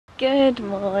Good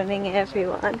morning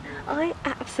everyone. I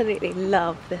absolutely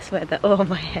love this weather. Oh,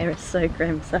 my hair is so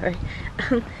grim, sorry.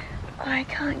 I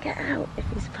can't get out if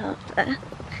he's parked there.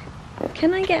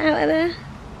 Can I get out of there?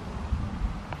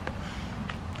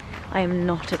 I am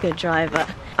not a good driver.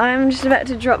 I'm just about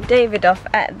to drop David off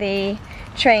at the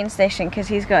train station because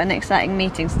he's got an exciting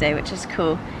meeting today, which is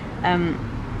cool.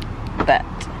 But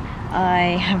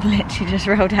I have literally just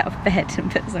rolled out of bed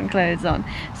and put some clothes on,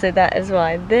 so that is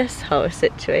why this whole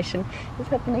situation is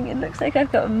happening. It looks like I've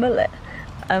got a mullet.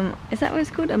 Is that what it's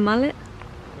called? A mullet?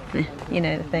 Yeah, you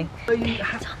know the thing. Are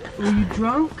you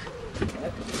drunk?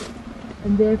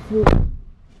 And therefore...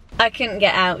 I couldn't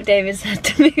get out. David's had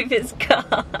to move his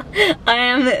car. I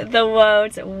am the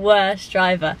world's worst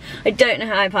driver. I don't know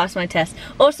how I passed my test.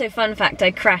 Also, fun fact,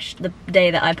 I crashed the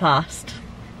day that I passed.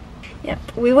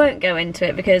 Yep, we won't go into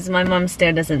it because my mum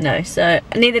still doesn't know, so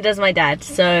neither does my dad,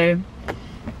 so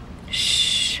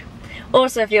shh.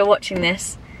 Also, if you're watching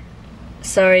this,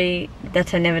 sorry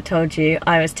that I never told you,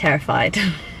 I was terrified.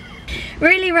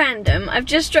 Really random, I've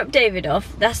just dropped David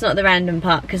off. That's not the random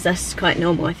part because that's quite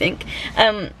normal, I think.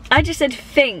 I just said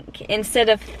think instead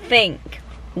of think.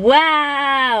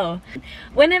 Wow!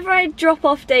 Whenever I drop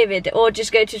off David or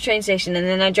just go to a train station and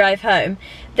then I drive home,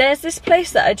 there's this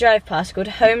place that I drive past called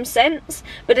Home Sense,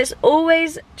 but it's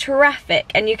always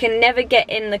traffic and you can never get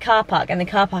in the car park, and the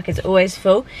car park is always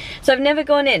full. So I've never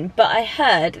gone in, but I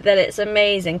heard that it's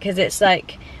amazing because it's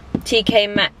like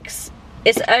TK Maxx.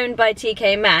 It's owned by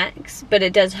TK Maxx, but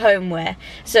it does homeware.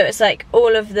 So it's like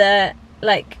all of the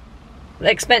like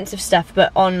expensive stuff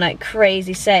but on like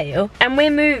crazy sale, and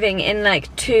we're moving in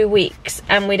like 2 weeks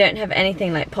and we don't have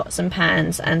anything like pots and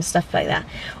pans and stuff like that.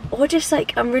 Or just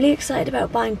like, I'm really excited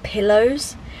about buying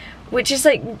pillows, which is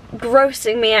like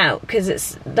grossing me out because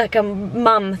it's like a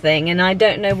mum thing and I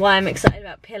don't know why I'm excited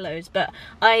about pillows, but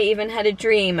I even had a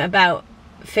dream about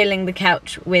filling the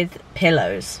couch with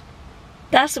pillows.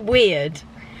 That's weird,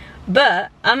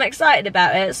 but I'm excited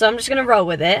about it, so I'm just gonna roll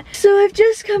with it. So I've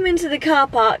just come into the car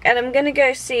park and I'm gonna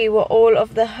go see what all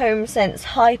of the Home Sense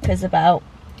hype is about.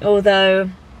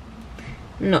 Although,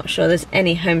 I'm not sure there's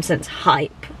any Home Sense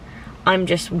hype. I'm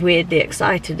just weirdly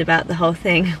excited about the whole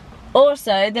thing.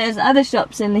 Also, there's other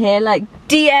shops in here like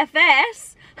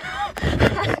DFS.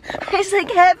 It's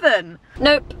like heaven.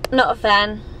 Nope, not a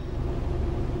fan.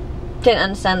 Didn't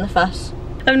understand the fuss.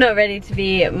 I'm not ready to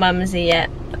be mumsy yet.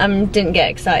 Didn't get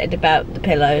excited about the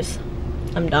pillows.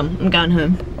 I'm done. I'm going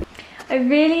home. I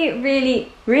really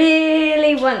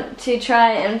want to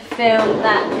try and film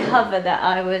that cover that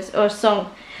I was, or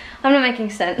song. I'm not making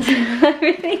sense. I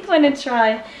really want to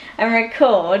try and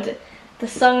record the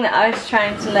song that I was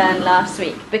trying to learn last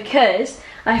week because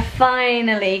I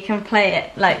finally can play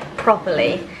it like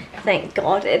properly. Thank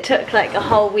God. It took like a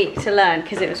whole week to learn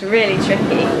because it was really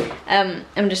tricky.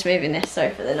 I'm just moving this,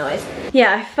 sorry for the noise.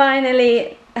 Yeah, I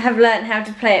finally have learned how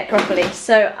to play it properly,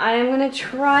 so I'm going to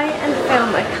try and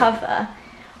film a cover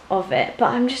of it, but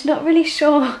I'm just not really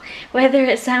sure whether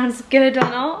it sounds good or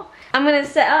not. I'm going to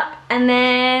set up and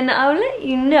then I'll let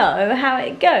you know how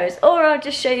it goes, or I'll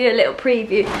just show you a little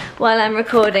preview while I'm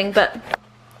recording, but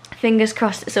fingers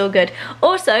crossed it's all good.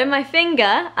 Also, my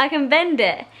finger, I can bend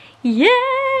it. Yeah,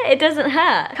 it doesn't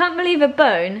hurt. I can't believe a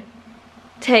bone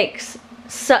takes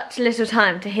such little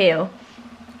time to heal.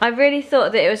 I really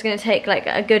thought that it was going to take like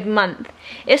a good month.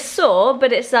 It's sore,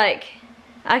 but it's like,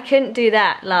 I couldn't do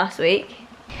that last week.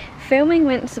 Filming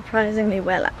went surprisingly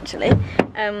well actually.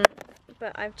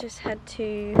 But I've just had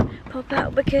to pop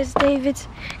out because David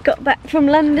got back from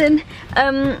London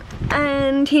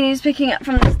and he needs picking up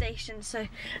from the station, so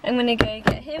I'm gonna go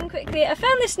get him quickly. I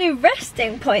found this new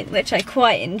resting point which I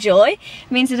quite enjoy.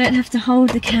 It means I don't have to hold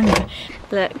the camera.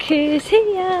 Look who's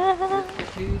here.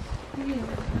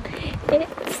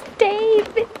 It's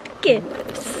David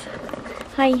Gibbs.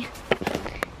 Hi.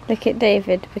 Look at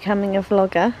David becoming a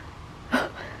vlogger.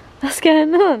 What's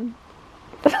going on?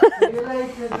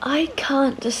 I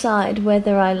can't decide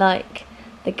whether I like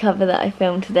the cover that I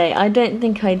filmed today. I don't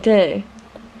think I do,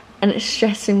 and it's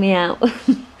stressing me out.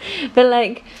 But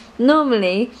like,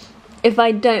 normally if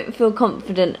I don't feel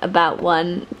confident about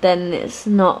one, then it's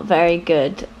not very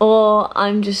good, or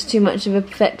I'm just too much of a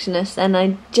perfectionist and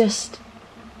I just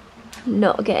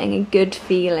not getting a good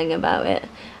feeling about it,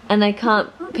 and I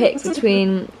can't pick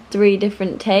between 3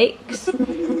 different takes.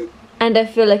 And I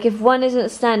feel like if one isn't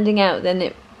standing out, then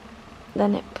it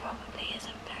probably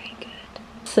isn't very good.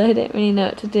 So I don't really know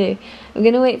what to do. I'm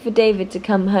gonna wait for David to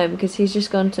come home because he's just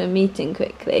gone to a meeting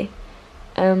quickly.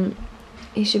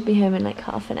 He should be home in like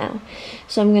half an hour.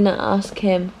 So I'm gonna ask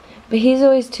him. But he's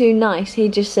always too nice. He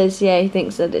just says, yeah, he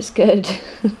thinks that it's good.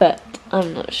 But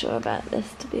I'm not sure about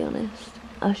this, to be honest.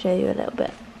 I'll show you a little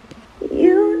bit.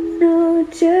 You know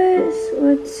just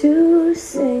what to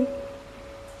say.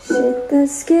 Shit that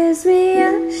scares me,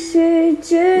 I should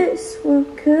just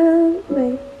walk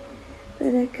away.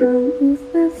 But I can't move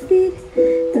my feet.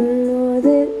 The more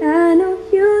that I know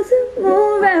you, the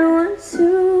more I want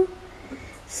to.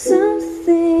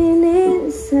 Something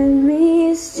inside me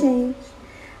has changed.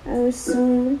 I was so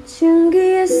much younger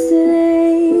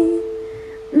yesterday.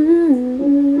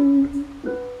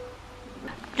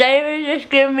 David just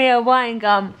gave me a wine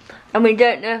gum, and we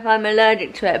don't know if I'm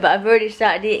allergic to it, but I've already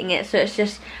started eating it, so it's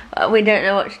just, we don't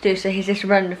know what to do, so he's just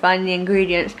run to find the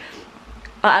ingredients.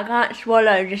 But I can't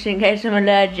swallow just in case I'm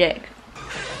allergic.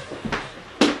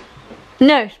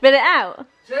 No, spit it out.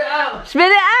 Spit it out.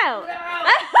 Spit it out.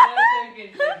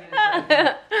 Spit it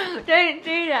out. Don't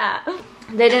do that.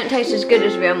 They don't taste as good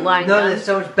as real wine No, gums. they're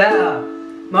so much better.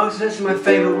 Mark's are my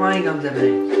favourite wine gums,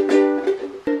 Ebony.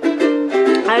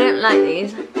 I don't like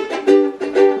these.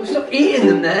 Well, stop eating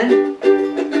them then.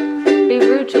 Be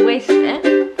rude to waste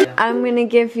it. I'm gonna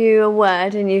give you a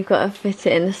word and you've got to fit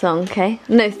it in a song, okay?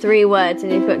 No, 3 words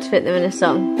and you've got to fit them in a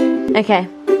song. Okay.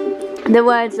 The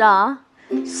words are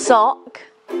sock,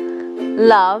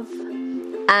 love,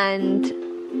 and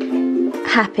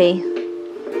happy.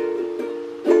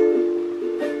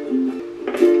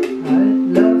 I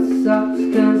love socks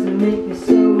cause they make me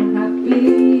so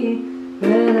happy.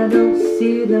 When I don't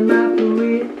see them I feel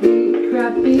really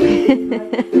crappy.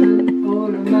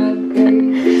 All of my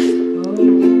days.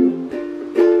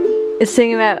 Oh.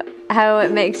 Sing about how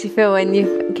it makes you feel when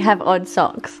you have odd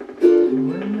socks.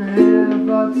 When I have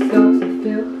odd socks I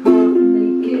feel half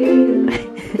naked and I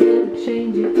can't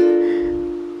change it.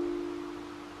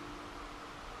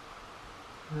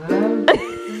 I'm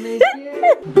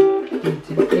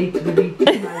to the A to the B to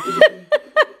the I to the D.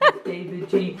 It's David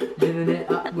G, living it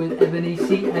up with Ebony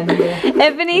C and yeah.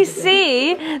 Ebony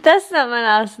C? That's not my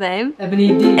last name. Ebony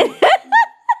D.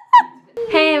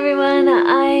 Hey everyone,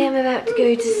 I am about to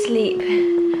go to sleep.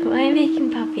 Why am I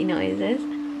making puppy noises?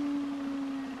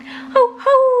 Ho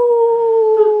ho!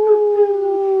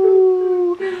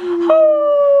 Ho!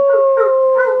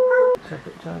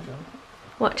 Separate charger.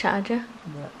 What charger?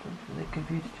 The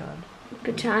computer charger.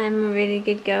 But I'm a really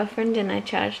good girlfriend and I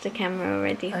charged the camera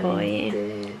already for you.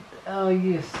 Did. Oh,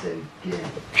 you're so good.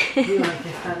 You're like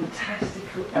a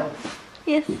fantastical elf.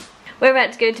 Yes. We're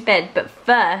about to go to bed, but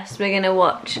first we're going to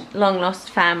watch Long Lost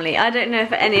Family. I don't know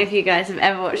if any of you guys have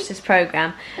ever watched this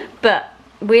programme, but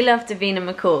we love Davina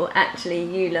McCall. Actually,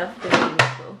 you love Davina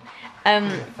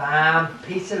McCall. Fine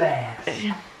piece of ass.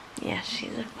 Yeah,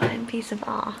 she's a fine piece of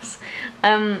arse.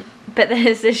 But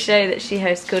there's this show that she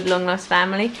hosts called Long Lost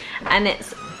Family, and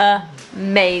it's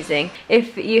amazing.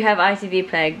 If you have ITV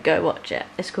Player, go watch it.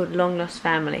 It's called Long Lost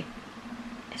Family.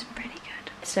 It's pretty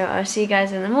good. So I'll see you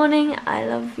guys in the morning. I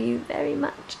love you very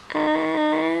much,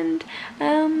 and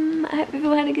I hope you've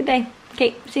all had a good day.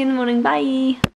 Okay, see you in the morning. Bye.